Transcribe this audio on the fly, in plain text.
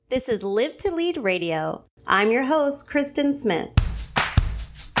This is Live to Lead Radio. I'm your host, Kristen Smith.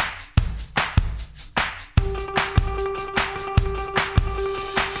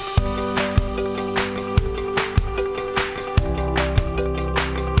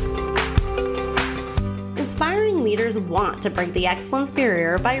 Inspiring leaders want to break the excellence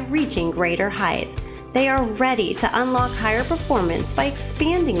barrier by reaching greater heights. They are ready to unlock higher performance by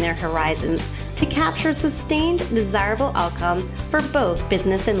expanding their horizons to capture sustained, desirable outcomes for both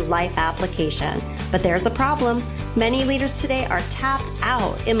business and life application. But there's a problem. Many leaders today are tapped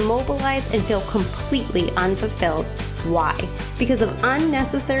out, immobilized, and feel completely unfulfilled. Why? Because of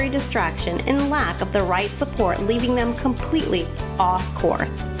unnecessary distraction and lack of the right support, leaving them completely off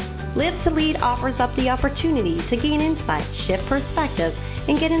course. Live to Lead offers up the opportunity to gain insight, shift perspectives,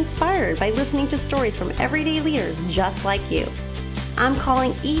 and get inspired by listening to stories from everyday leaders just like you. I'm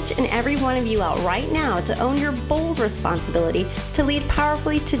calling each and every one of you out right now to own your bold responsibility to lead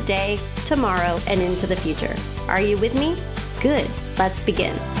powerfully today, tomorrow, and into the future. Are you with me? Good. Let's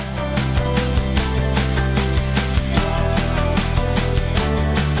begin.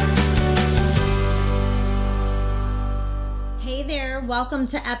 Hey there, welcome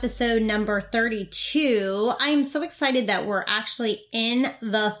to episode number 32. I'm so excited that we're actually in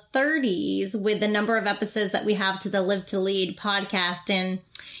the 30s with the number of episodes that we have to the Live to Lead podcast. And,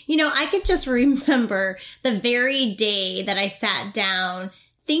 I could just remember the very day that I sat down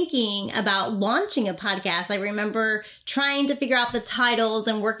thinking about launching a podcast. I remember trying to figure out the titles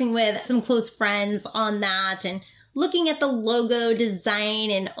and working with some close friends on that and looking at the logo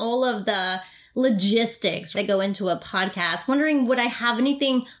design and all of the logistics that go into a podcast, wondering would I have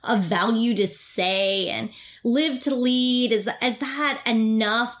anything of value to say, and Live to Lead, is that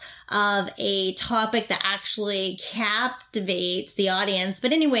enough of a topic that actually captivates the audience?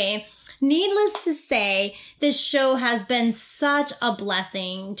 But anyway, needless to say, this show has been such a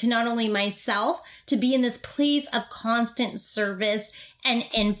blessing to not only myself to be in this place of constant service and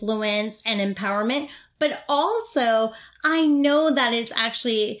influence and empowerment, but also I know that it's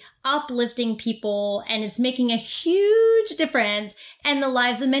actually uplifting people and it's making a huge difference in the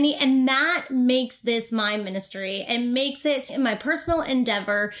lives of many. And that makes this my ministry and makes it my personal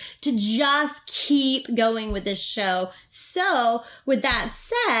endeavor to just keep going with this show. So with that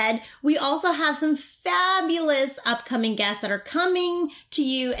said, we also have some fabulous upcoming guests that are coming to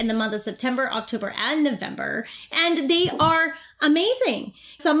you in the month of September, October, and November. And they are amazing.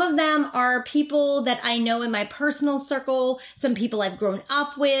 Some of them are people that I know in my personal circle, some people I've grown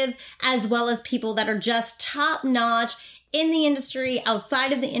up with, as well as people that are just top notch in the industry,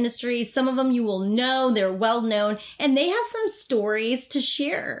 outside of the industry. Some of them you will know, they're well known, and they have some stories to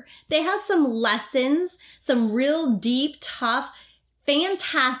share. They have some lessons, some real deep, tough,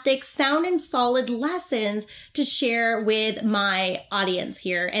 fantastic, sound and solid lessons to share with my audience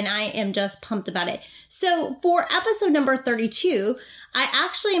here. And I am just pumped about it. So for episode number 32, I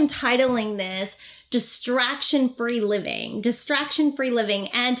actually am titling this Distraction-Free Living. Distraction-Free Living.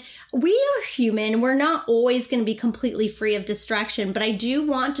 And we are human. We're not always going to be completely free of distraction, but I do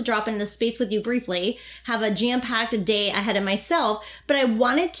want to drop into the space with you briefly, have a jam-packed day ahead of myself. But I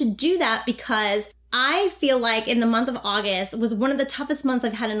wanted to do that because I feel like in the month of August was one of the toughest months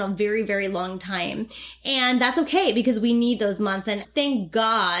I've had in a very, very long time. And that's okay because we need those months. And thank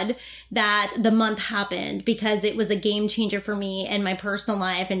God that the month happened because it was a game changer for me and my personal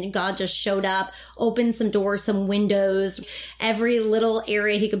life. And God just showed up, opened some doors, some windows, every little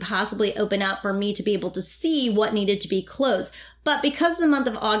area he could possibly open up for me to be able to see what needed to be closed. But because the month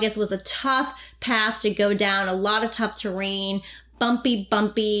of August was a tough path to go down, a lot of tough terrain,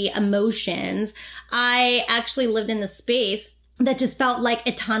 bumpy emotions, I actually lived in the space that just felt like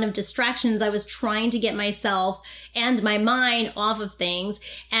a ton of distractions. I was trying to get myself and my mind off of things.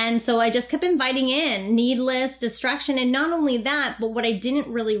 And so I just kept inviting in needless distraction. And not only that, but what I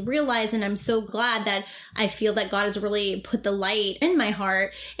didn't really realize, and I'm so glad that I feel that God has really put the light in my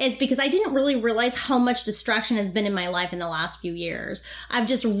heart, is because I didn't really realize how much distraction has been in my life in the last few years. I've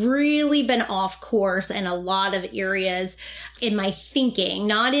just really been off course in a lot of areas in my thinking,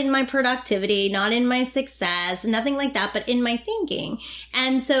 not in my productivity, not in my success, nothing like that, but in my thinking.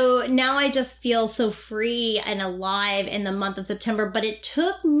 And so now I just feel so free and alive in the month of September. But it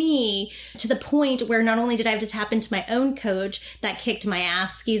took me to the point where not only did I have to tap into my own coach that kicked my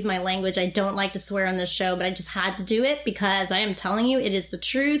ass, excuse my language, I don't like to swear on this show, but I just had to do it because I am telling you, it is the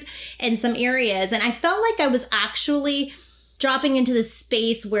truth in some areas. And I felt like I was actually dropping into the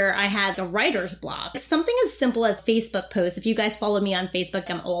space where I had a writer's block. Something as simple as Facebook posts. If you guys follow me on Facebook,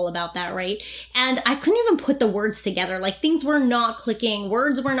 I'm all about that, right? And I couldn't even put the words together. Like things were not clicking,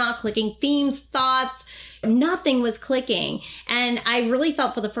 words were not clicking, themes, thoughts, Nothing was clicking. And I really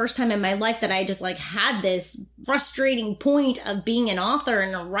felt for the first time in my life that I just had this frustrating point of being an author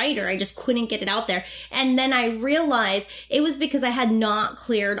and a writer. I just couldn't get it out there. And then I realized it was because I had not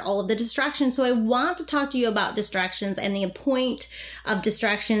cleared all of the distractions. So I want to talk to you about distractions and the point of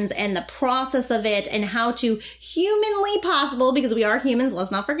distractions and the process of it and how to humanly possible, because we are humans,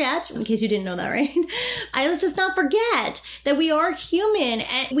 let's not forget, in case you didn't know that, right? Let's just not forget that we are human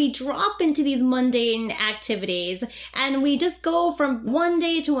and we drop into these mundane activities and we just go from one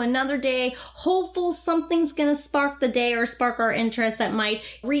day to another day, hopeful something's going to spark the day or spark our interest that might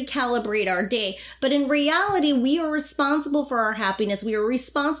recalibrate our day. But in reality, we are responsible for our happiness. We are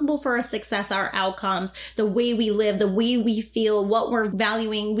responsible for our success, our outcomes, the way we live, the way we feel, what we're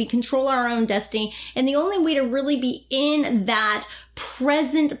valuing. We control our own destiny. And the only way to really be in that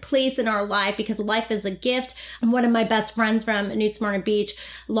present place in our life, because life is a gift. One of my best friends from New Smyrna Beach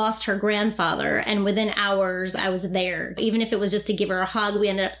lost her grandfather, and within hours I was there. Even if it was just to give her a hug, we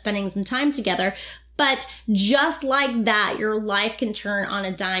ended up spending some time together. But just like that, your life can turn on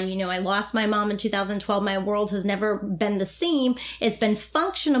a dime. I lost my mom in 2012. My world has never been the same. It's been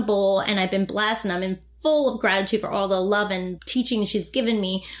functionable, and I've been blessed, and I'm full of gratitude for all the love and teaching she's given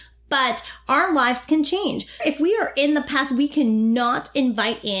me. But our lives can change. If we are in the past, we cannot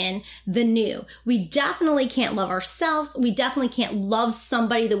invite in the new. We definitely can't love ourselves. We definitely can't love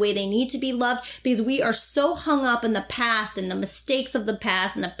somebody the way they need to be loved, because we are so hung up in the past and the mistakes of the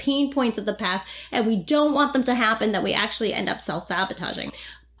past and the pain points of the past, and we don't want them to happen, that we actually end up self-sabotaging.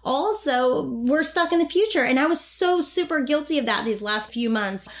 Also, we're stuck in the future. And I was so super guilty of that these last few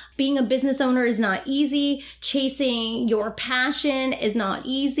months. Being a business owner is not easy. Chasing your passion is not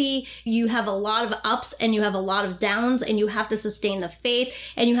easy. You have a lot of ups and you have a lot of downs, and you have to sustain the faith,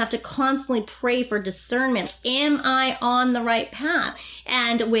 and you have to constantly pray for discernment. Am I on the right path?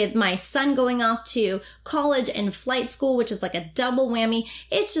 And with my son going off to college and flight school, which is like a double whammy,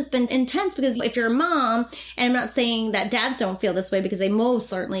 it's just been intense, because if you're a mom, and I'm not saying that dads don't feel this way, because they most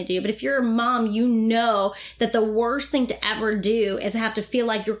certainly do, but if you're a mom, you know that the worst thing to ever do is have to feel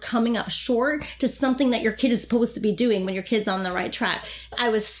like you're coming up short to something that your kid is supposed to be doing when your kid's on the right track. I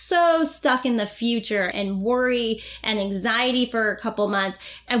was so stuck in the future and worry and anxiety for a couple months.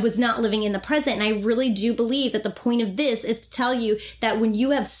 I was not living in the present. And I really do believe that the point of this is to tell you that when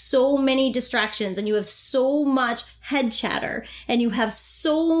you have so many distractions and you have so much head chatter and you have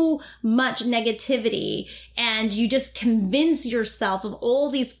so much negativity and you just convince yourself of all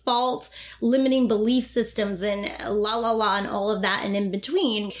these false limiting belief systems and la la la and all of that and in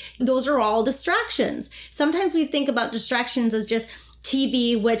between, those are all distractions. Sometimes we think about distractions as just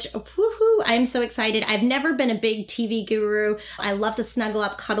TV, which, woohoo, I'm so excited. I've never been a big TV guru. I love to snuggle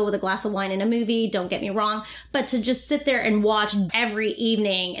up, cuddle with a glass of wine in a movie, don't get me wrong, but to just sit there and watch every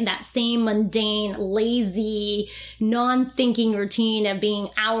evening in that same mundane, lazy, non-thinking routine of being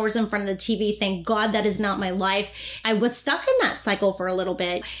hours in front of the TV, thank God that is not my life. I was stuck in that cycle for a little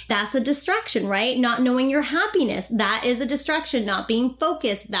bit. That's a distraction, right? Not knowing your happiness, that is a distraction. Not being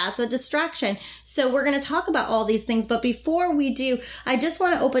focused, that's a distraction. So we're going to talk about all these things. But before we do, I just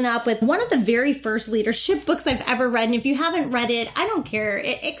want to open up with one of the very first leadership books I've ever read. And if you haven't read it, I don't care.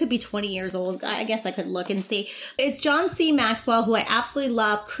 It could be 20 years old. I guess I could look and see. It's John C. Maxwell, who I absolutely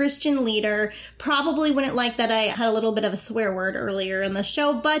love, Christian leader. Probably wouldn't like that I had a little bit of a swear word earlier in the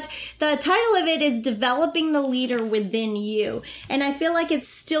show, but the title of it is Developing the Leader Within You. And I feel like it's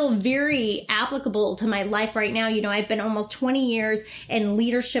still very applicable to my life right now. I've been almost 20 years in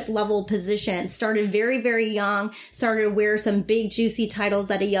leadership level positions. Started very, very young, started to wear some big juicy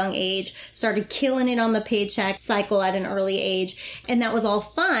titles at a young age, started killing it on the paycheck cycle at an early age. And that was all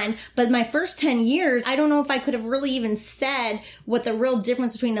fun. But my first 10 years, I don't know if I could have really even said what the real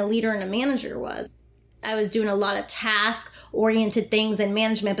difference between a leader and a manager was. I was doing a lot of task-oriented things in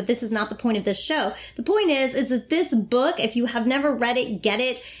management, but this is not the point of this show. The point is that this book, if you have never read it, get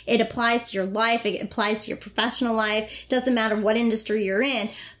it. It applies to your life. It applies to your professional life. It doesn't matter what industry you're in.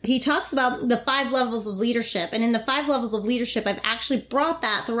 He talks about the 5 levels of leadership. And in the 5 levels of leadership, I've actually brought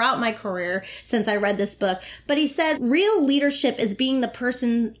that throughout my career since I read this book. But he said, real leadership is being the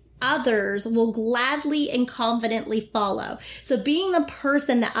person others will gladly and confidently follow. So being the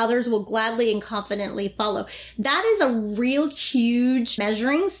person that others will gladly and confidently follow, that is a real huge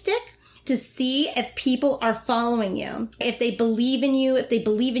measuring stick to see if people are following you, if they believe in you, if they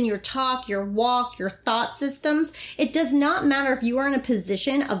believe in your talk, your walk, your thought systems. It does not matter if you are in a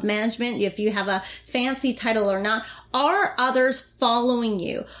position of management, if you have a fancy title or not. Are others following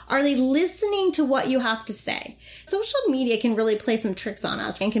you? Are they listening to what you have to say? Social media can really play some tricks on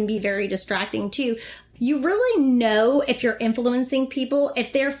us and can be very distracting too. You really know if you're influencing people,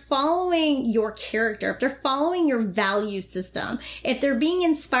 if they're following your character, if they're following your value system, if they're being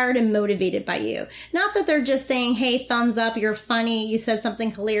inspired and motivated by you. Not that they're just saying, hey, thumbs up, you're funny, you said something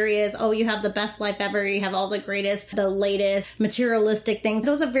hilarious, oh, you have the best life ever, you have all the greatest, the latest materialistic things.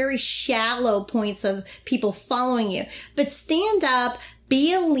 Those are very shallow points of people following you. But stand up,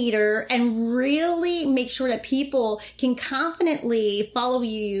 be a leader, and really make sure that people can confidently follow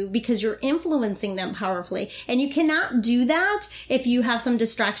you because you're influencing them powerfully. And you cannot do that if you have some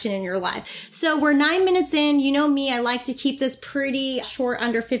distraction in your life. So we're 9 minutes in. You know me, I like to keep this pretty short,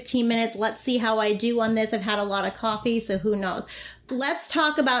 under 15 minutes. Let's see how I do on this. I've had a lot of coffee, so who knows. Let's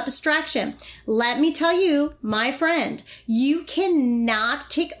talk about distraction. Let me tell you, my friend, you cannot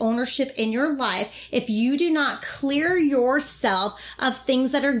take ownership in your life if you do not clear yourself of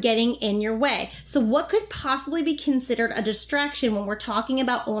things that are getting in your way. So what could possibly be considered a distraction when we're talking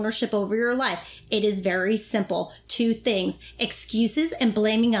about ownership over your life? It is very simple. 2 things: excuses and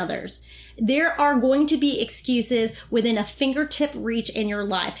blaming others. There are going to be excuses within a fingertip reach in your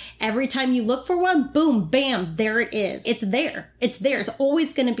life. Every time you look for one, boom, bam, there it is. It's there. It's there. It's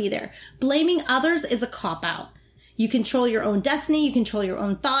always going to be there. Blaming others is a cop-out. You control your own destiny. You control your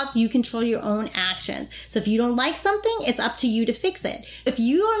own thoughts. You control your own actions. So if you don't like something, it's up to you to fix it. If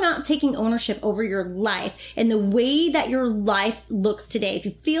you are not taking ownership over your life and the way that your life looks today, if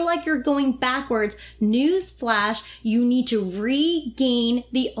you feel like you're going backwards, newsflash, you need to regain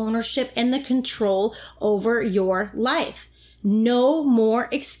the ownership and the control over your life. No more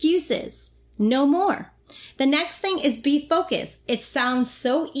excuses. No more. The next thing is be focused. It sounds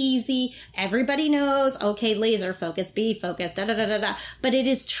so easy. Everybody knows, okay, laser focus, be focused, but it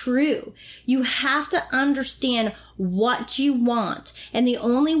is true. You have to understand what you want. And the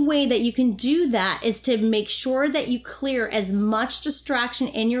only way that you can do that is to make sure that you clear as much distraction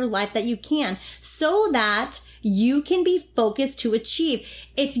in your life that you can so that you can be focused to achieve.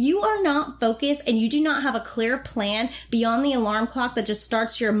 If you are not focused and you do not have a clear plan beyond the alarm clock that just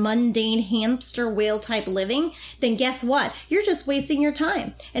starts your mundane hamster wheel type living, then guess what? You're just wasting your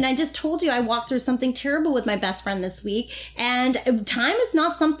time. And I just told you I walked through something terrible with my best friend this week. And time is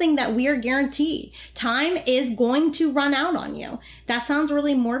not something that we are guaranteed. Time is going to run out on you. That sounds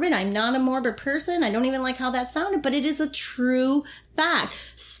really morbid. I'm not a morbid person. I don't even like how that sounded, but it is a true fact.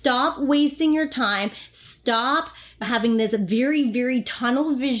 Stop wasting your time. Stop having this very, very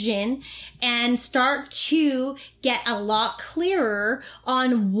tunnel vision and start to get a lot clearer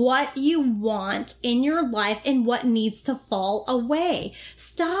on what you want in your life and what needs to fall away.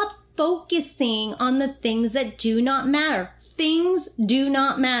 Stop focusing on the things that do not matter. Things do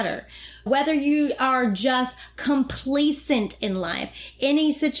not matter. Whether you are just complacent in life, in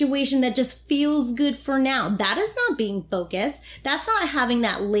a situation that just feels good for now, that is not being focused. That's not having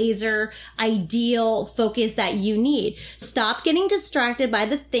that laser ideal focus that you need. Stop getting distracted by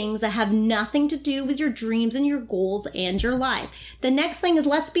the things that have nothing to do with your dreams and your goals and your life. The next thing is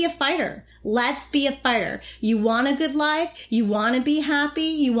let's be a fighter. Let's be a fighter. You want a good life. You want to be happy.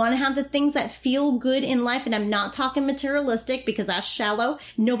 You want to have the things that feel good in life. And I'm not talking materialistic because that's shallow.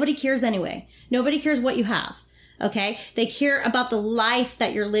 Nobody cares anyway. Nobody cares what you have. Okay. They care about the life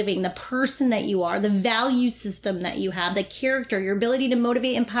that you're living, the person that you are, the value system that you have, the character, your ability to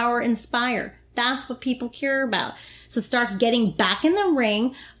motivate, empower, inspire. That's what people care about. So start getting back in the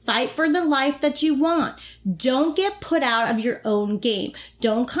ring. Fight for the life that you want. Don't get put out of your own game.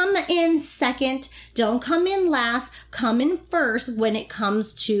 Don't come in second. Don't come in last. Come in first when it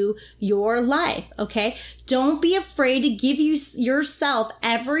comes to your life. Okay. Don't be afraid to give yourself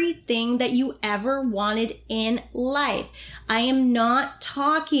everything that you ever wanted in life. I am not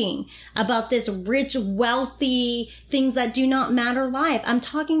talking about this rich, wealthy things that do not matter life. I'm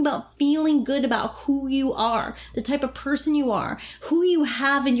talking about feeling good about who you are, the type of person you are, who you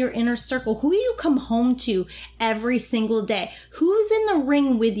have in your inner circle, who you come home to every single day, who's in the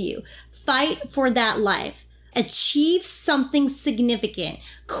ring with you. Fight for that life. Achieve something significant.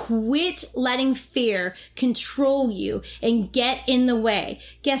 Quit letting fear control you and get in the way.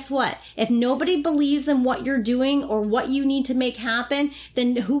 Guess what? If nobody believes in what you're doing or what you need to make happen,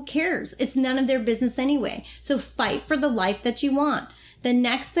 then who cares? It's none of their business anyway. So fight for the life that you want. The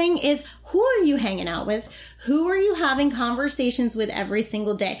next thing is, who are you hanging out with? Who are you having conversations with every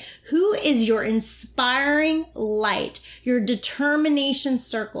single day? Who is your inspiring light, your determination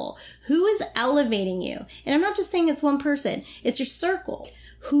circle? Who is elevating you? And I'm not just saying it's one person, it's your circle.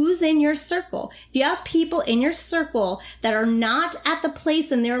 Who's in your circle? If you have people in your circle that are not at the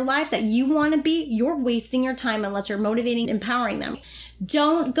place in their life that you want to be, you're wasting your time unless you're motivating, empowering them.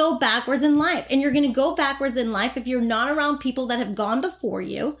 Don't go backwards in life. And you're going to go backwards in life if you're not around people that have gone before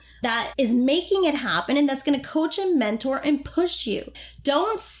you, that is making it happen, and that's going to coach and mentor and push you.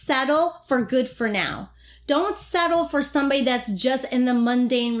 Don't settle for good for now. Don't settle for somebody that's just in the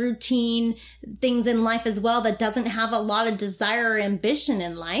mundane routine things in life as well, that doesn't have a lot of desire or ambition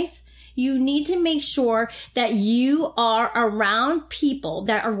in life. You need to make sure that you are around people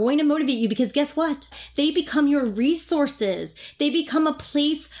that are going to motivate you, because guess what? They become your resources. They become a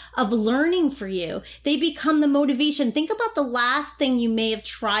place of learning for you. They become the motivation. Think about the last thing you may have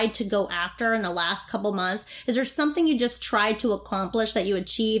tried to go after in the last couple months. Is there something you just tried to accomplish that you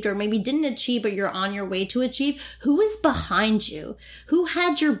achieved, or maybe didn't achieve, but you're on your way to achieve? Who is behind you? Who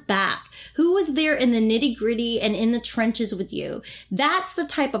had your back? Who was there in the nitty gritty and in the trenches with you? That's the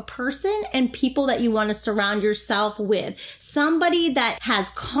type of person and people that you want to surround yourself with. Somebody that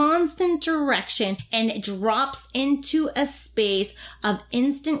has constant direction and drops into a space of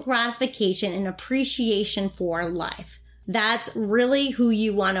instant gratification and appreciation for life. That's really who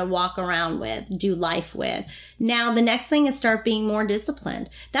you want to walk around with, do life with. Now, the next thing is start being more disciplined.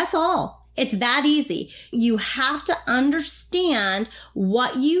 That's all. It's that easy. You have to understand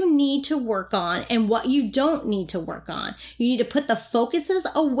what you need to work on and what you don't need to work on. You need to put the focuses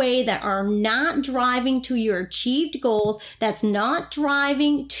away that are not driving to your achieved goals, that's not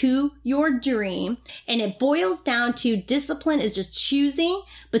driving to your dream. And it boils down to discipline is just choosing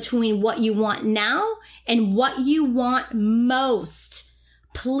between what you want now and what you want most.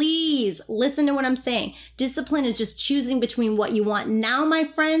 Please listen to what I'm saying. Discipline is just choosing between what you want now, my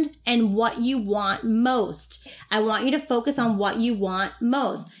friend, and what you want most. I want you to focus on what you want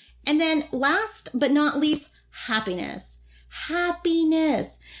most. And then last but not least, happiness.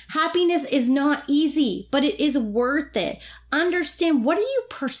 Happiness. Happiness is not easy, but it is worth it. Understand, what are you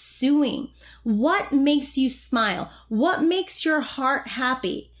pursuing? What makes you smile? What makes your heart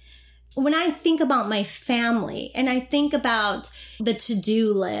happy? When I think about my family and I think about the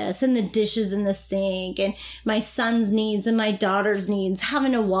to-do list and the dishes in the sink and my son's needs and my daughter's needs,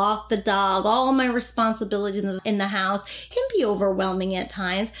 having to walk the dog, all my responsibilities in the house can be overwhelming at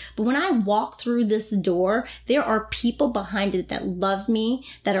times. But when I walk through this door, there are people behind it that love me,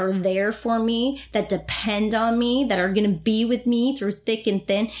 that are there for me, that depend on me, that are going to be with me through thick and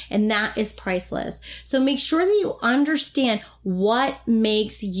thin. And that is priceless. So make sure that you understand what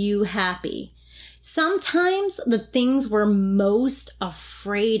makes you happy. Sometimes the things we're most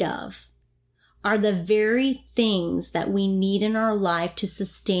afraid of are the very things that we need in our life to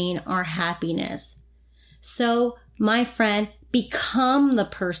sustain our happiness. So, my friend, become the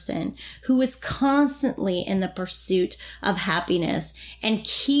person who is constantly in the pursuit of happiness and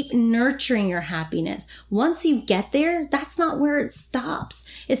keep nurturing your happiness. Once you get there, that's not where it stops.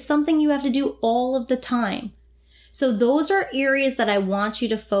 It's something you have to do all of the time. So those are areas that I want you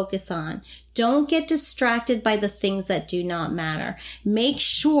to focus on. Don't get distracted by the things that do not matter. Make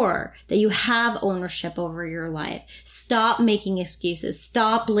sure that you have ownership over your life. Stop making excuses.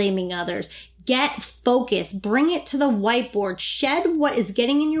 Stop blaming others. Get focused. Bring it to the whiteboard. Shed what is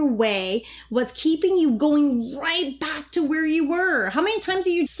getting in your way, what's keeping you going right back to where you were. How many times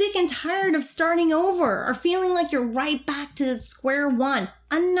are you sick and tired of starting over or feeling like you're right back to square one?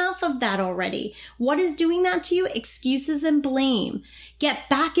 Enough of that already. What is doing that to you? Excuses and blame. Get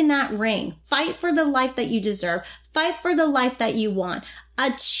back in that ring. Fight for the life that you deserve. Fight for the life that you want.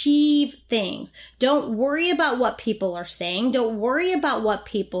 Achieve things. Don't worry about what people are saying. Don't worry about what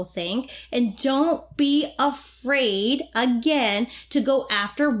people think. And don't be afraid, again, to go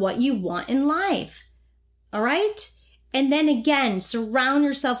after what you want in life. All right? And then again, surround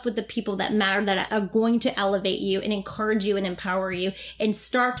yourself with the people that matter, that are going to elevate you and encourage you and empower you, and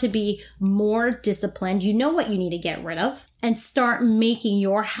start to be more disciplined. You know what you need to get rid of, and start making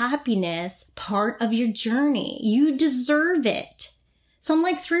your happiness part of your journey. You deserve it. So I'm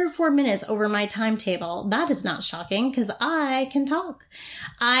like 3 or 4 minutes over my timetable. That is not shocking because I can talk.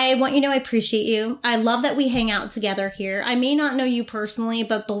 I want you to know I appreciate you. I love that we hang out together here. I may not know you personally,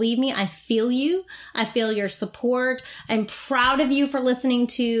 but believe me, I feel you. I feel your support. I'm proud of you for listening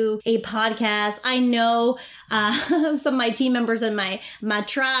to a podcast. I know some of my team members and my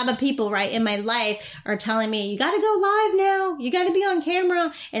tribe of people, right, in my life are telling me, you got to go live now. You got to be on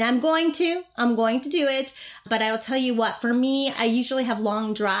camera. And I'm going to do it. But I will tell you what, for me, I usually have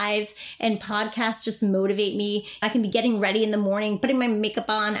long drives and podcasts just motivate me. I can be getting ready in the morning, putting my makeup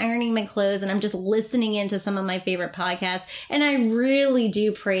on, ironing my clothes, and I'm just listening into some of my favorite podcasts. And I really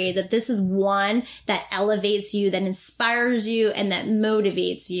do pray that this is one that elevates you, that inspires you, and that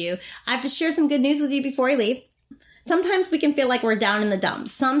motivates you. I have to share some good news with you before I leave. Sometimes we can feel like we're down in the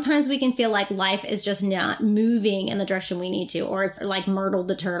dumps. Sometimes we can feel like life is just not moving in the direction we need to, or it's like Myrtle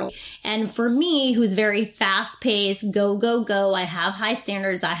the turtle. And for me, who's very fast-paced, go, go, go, I have high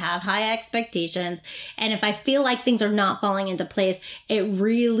standards, I have high expectations. And if I feel like things are not falling into place, it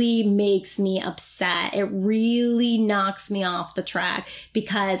really makes me upset. It really knocks me off the track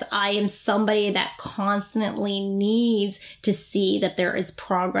because I am somebody that constantly needs to see that there is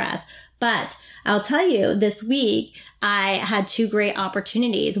progress. But I'll tell you, this week, I had two great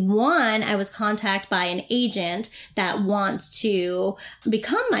opportunities. One, I was contacted by an agent that wants to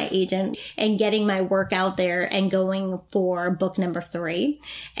become my agent and getting my work out there and going for book number 3.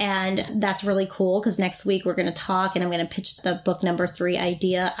 And that's really cool because next week we're going to talk and I'm going to pitch the book number 3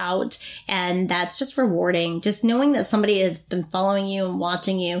 idea out. And that's just rewarding. Just knowing that somebody has been following you and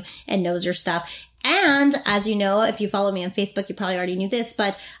watching you and knows your stuff. And as you know, if you follow me on Facebook, you probably already knew this,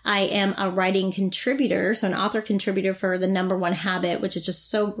 but I am a writing contributor, so an author contributor for The Number One Habit, which is just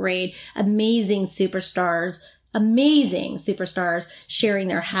so great. Amazing superstars sharing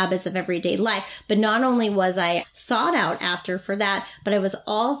their habits of everyday life. But not only was I sought out after for that, but I was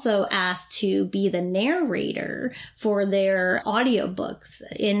also asked to be the narrator for their audiobooks.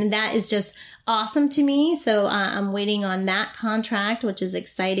 And that is just awesome to me. So I'm waiting on that contract, which is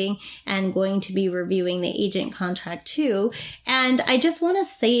exciting, and going to be reviewing the agent contract too. And I just want to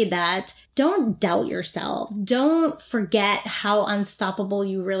say that don't doubt yourself. Don't forget how unstoppable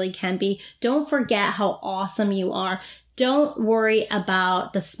you really can be. Don't forget how awesome you are. Don't worry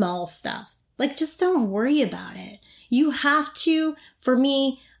about the small stuff. Like, just don't worry about it. You have to, for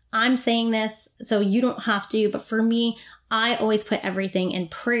me, I'm saying this, so you don't have to, but for me, I always put everything in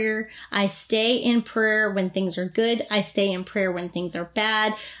prayer. I stay in prayer when things are good. I stay in prayer when things are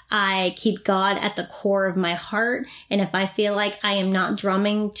bad. I keep God at the core of my heart. And if I feel like I am not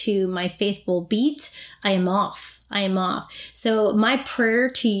drumming to my faithful beat, I am off. So my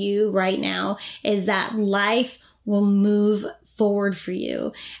prayer to you right now is that life will move forward for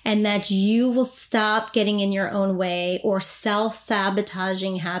you and that you will stop getting in your own way or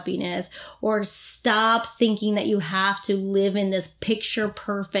self-sabotaging happiness, or stop thinking that you have to live in this picture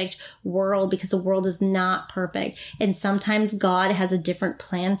perfect world, because the world is not perfect. And sometimes God has a different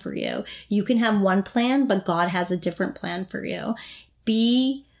plan for you. You can have one plan, but God has a different plan for you.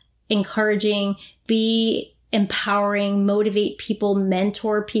 Be encouraging, be empowering, motivate people,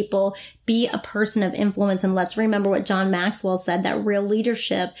 mentor people, be a person of influence. And let's remember what John Maxwell said, that real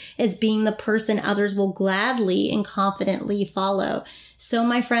leadership is being the person others will gladly and confidently follow. So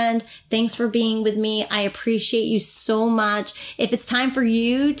my friend, thanks for being with me. I appreciate you so much. If it's time for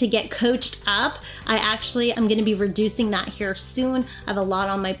you to get coached up, I'm going to be reducing that here soon. I have a lot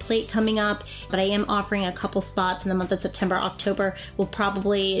on my plate coming up, but I am offering a couple spots in the month of September, October. We'll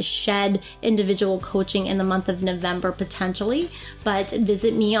probably shed individual coaching in the month of November potentially, but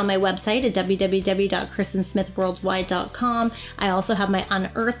visit me on my website at www.kristensmithworldwide.com. I also have my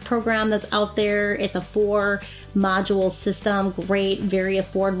Unearth program that's out there. It's a 4-module system, great, very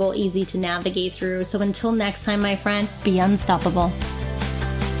affordable, easy to navigate through. So until next time, my friend, be unstoppable.